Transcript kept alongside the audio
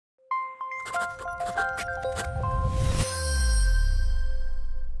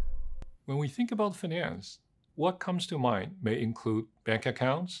When we think about finance, what comes to mind may include bank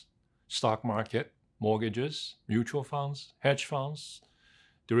accounts, stock market, mortgages, mutual funds, hedge funds,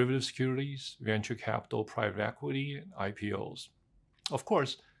 derivative securities, venture capital, private equity, and IPOs. Of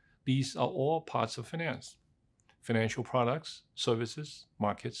course, these are all parts of finance: financial products, services,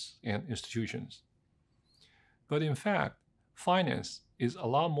 markets, and institutions. But in fact, finance is a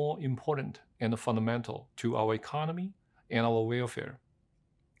lot more important and fundamental to our economy and our welfare.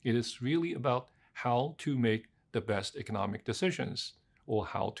 It is really about how to make the best economic decisions, or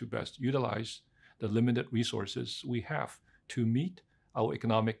how to best utilize the limited resources we have to meet our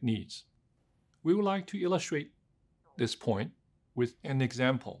economic needs. We would like to illustrate this point with an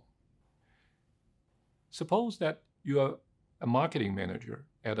example. Suppose that you are a marketing manager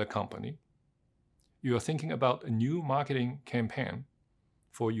at a company. You are thinking about a new marketing campaign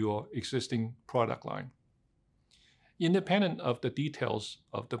for your existing product line, independent of the details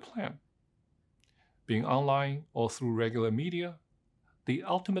of the plan. Being online or through regular media, the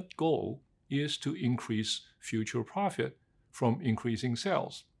ultimate goal is to increase future profit from increasing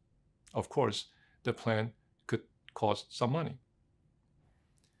sales. Of course, the plan could cost some money.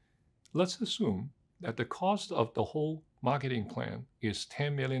 Let's assume that the cost of the whole marketing plan is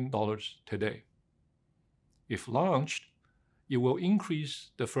 $10 million today. If launched, it will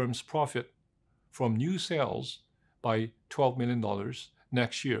increase the firm's profit from new sales by $12 million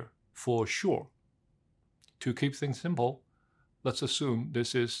next year for sure. To keep things simple, let's assume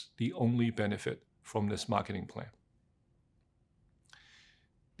this is the only benefit from this marketing plan.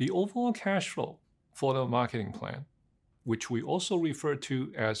 The overall cash flow for the marketing plan, which we also refer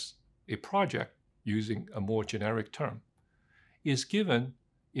to as a project using a more generic term, is given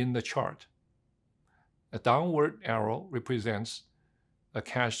in the chart. A downward arrow represents a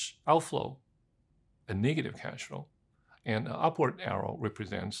cash outflow, a negative cash flow, and an upward arrow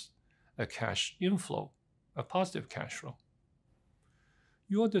represents a cash inflow, a positive cash flow.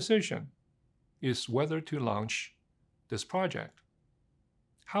 Your decision is whether to launch this project.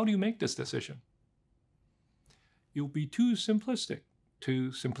 How do you make this decision? It would be too simplistic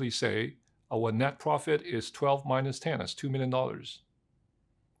to simply say, our net profit is 12 minus 10, that's $2 million.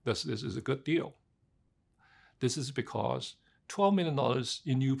 This is a good deal. This is because $12 million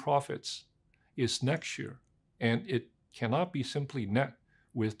in new profits is next year, and it cannot be simply net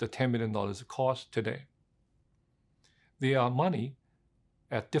with the $10 million cost today. They are money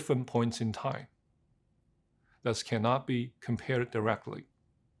at different points in time. Thus cannot be compared directly.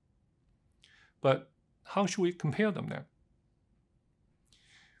 But how should we compare them then?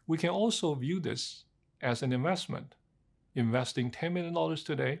 We can also view this as an investment, investing $10 million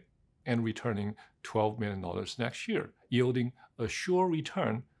today and returning $12 million next year, yielding a sure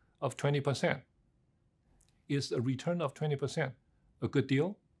return of 20%. Is a return of 20% a good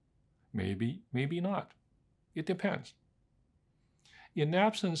deal? Maybe, maybe not. It depends. In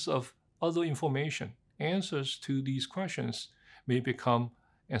absence of other information, answers to these questions may become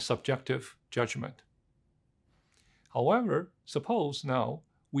a subjective judgment. However, suppose now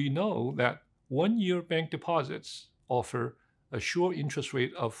we know that one-year bank deposits offer a sure interest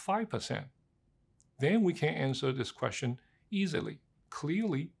rate of 5%. Then we can answer this question easily.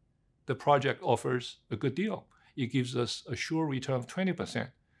 Clearly, the project offers a good deal. It gives us a sure return of 20%,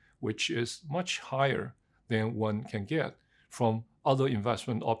 which is much higher than one can get from other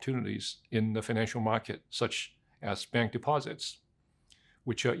investment opportunities in the financial market, such as bank deposits,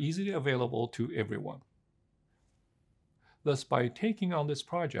 which are easily available to everyone. Thus, by taking on this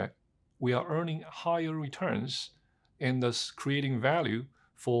project, we are earning higher returns and thus creating value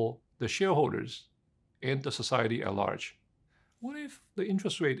for the shareholders and the society at large. What if the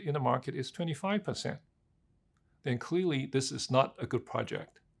interest rate in the market is 25%? Then clearly this is not a good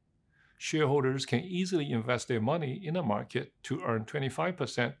project. Shareholders can easily invest their money in the market to earn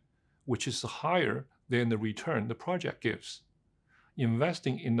 25%, which is higher than the return the project gives.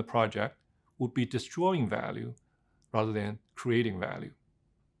 Investing in the project would be destroying value rather than creating value.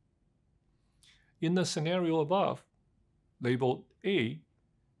 In the scenario above, labeled A,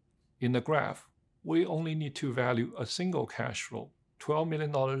 in the graph, we only need to value a single cash flow, $12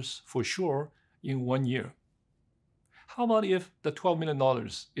 million for sure in 1 year. How about if the $12 million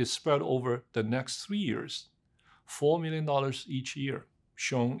is spread over the next 3 years, $4 million each year,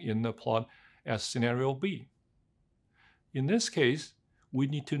 shown in the plot as scenario B? In this case, we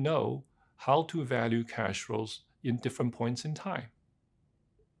need to know how to value cash flows in different points in time.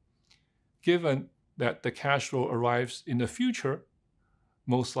 Given that the cash flow arrives in the future,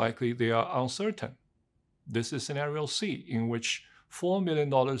 most likely they are uncertain. This is scenario C, in which $4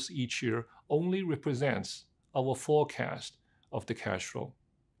 million each year only represents our forecast of the cash flow.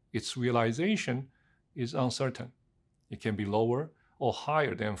 Its realization is uncertain. It can be lower or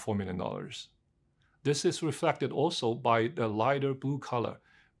higher than $4 million. This is reflected also by the lighter blue color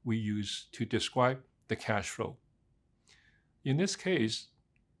we use to describe the cash flow. In this case,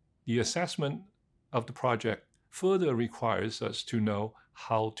 the assessment of the project further requires us to know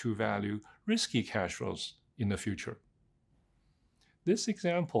how to value risky cash flows in the future. This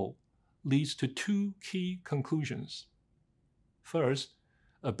example leads to two key conclusions. First,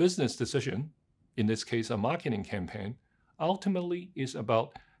 a business decision, in this case a marketing campaign, ultimately is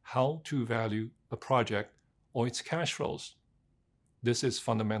about how to value a project or its cash flows. This is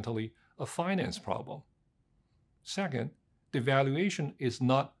fundamentally a finance problem. Second, the valuation is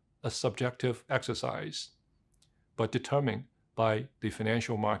not a subjective exercise, but determined by the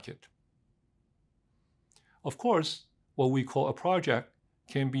financial market. Of course, what we call a project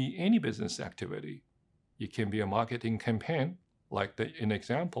can be any business activity. It can be a marketing campaign, like in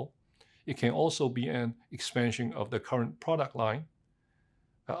example. It can also be an expansion of the current product line,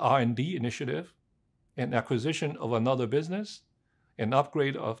 an R&D initiative, an acquisition of another business, an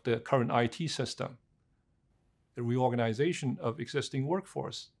upgrade of the current IT system, the reorganization of existing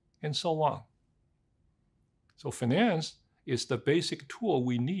workforce, and so on. So finance is the basic tool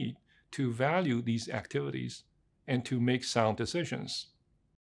we need to value these activities and to make sound decisions.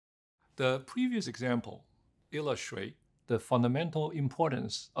 The previous example illustrates the fundamental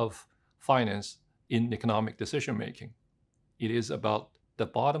importance of finance in economic decision-making. It is about the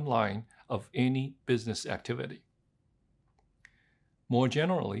bottom line of any business activity. More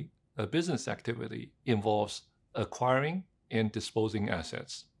generally, a business activity involves acquiring and disposing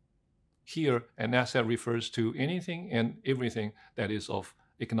assets. Here, an asset refers to anything and everything that is of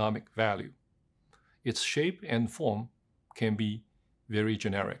economic value. Its shape and form can be very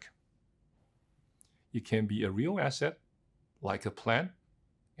generic. It can be a real asset, like a plant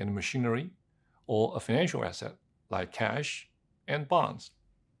and machinery, or a financial asset, like cash and bonds.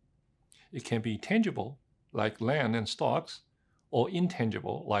 It can be tangible, like land and stocks, or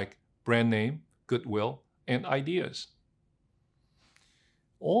intangible, like brand name, goodwill, and ideas.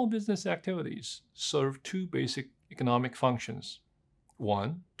 All business activities serve two basic economic functions.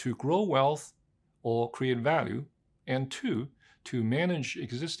 One, to grow wealth or create value, and two, to manage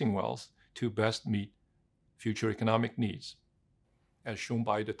existing wealth to best meet future economic needs, as shown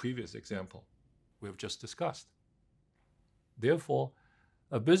by the previous example we have just discussed. Therefore,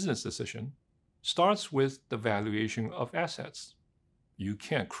 a business decision starts with the valuation of assets. You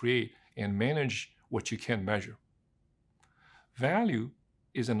can't create and manage what you can't measure. Value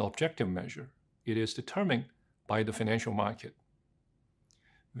is an objective measure. It is determined by the financial market.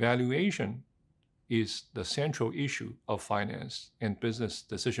 Valuation is the central issue of finance and business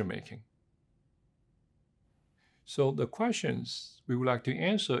decision-making. So the questions we would like to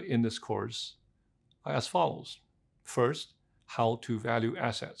answer in this course are as follows. First, how to value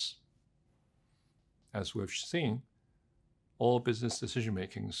assets. As we've seen, all business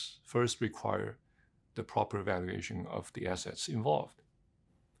decision-makings first require the proper valuation of the assets involved.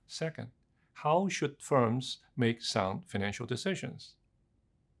 Second, how should firms make sound financial decisions?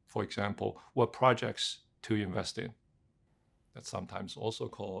 For example, what projects to invest in? That's sometimes also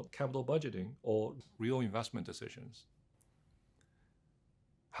called capital budgeting or real investment decisions.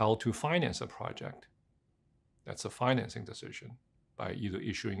 How to finance a project? That's a financing decision by either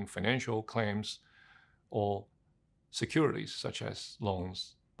issuing financial claims or securities such as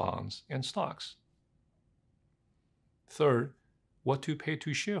loans, bonds, and stocks. Third, what to pay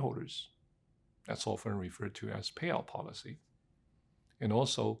to shareholders. That's often referred to as payout policy. And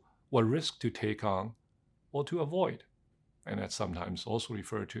also, what risk to take on or to avoid. And that's sometimes also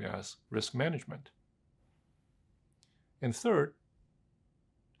referred to as risk management. And third,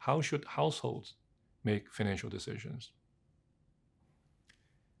 how should households make financial decisions?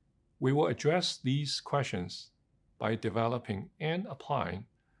 We will address these questions by developing and applying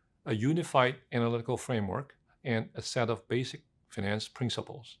a unified analytical framework and a set of basic finance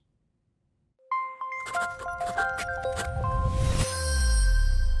principles.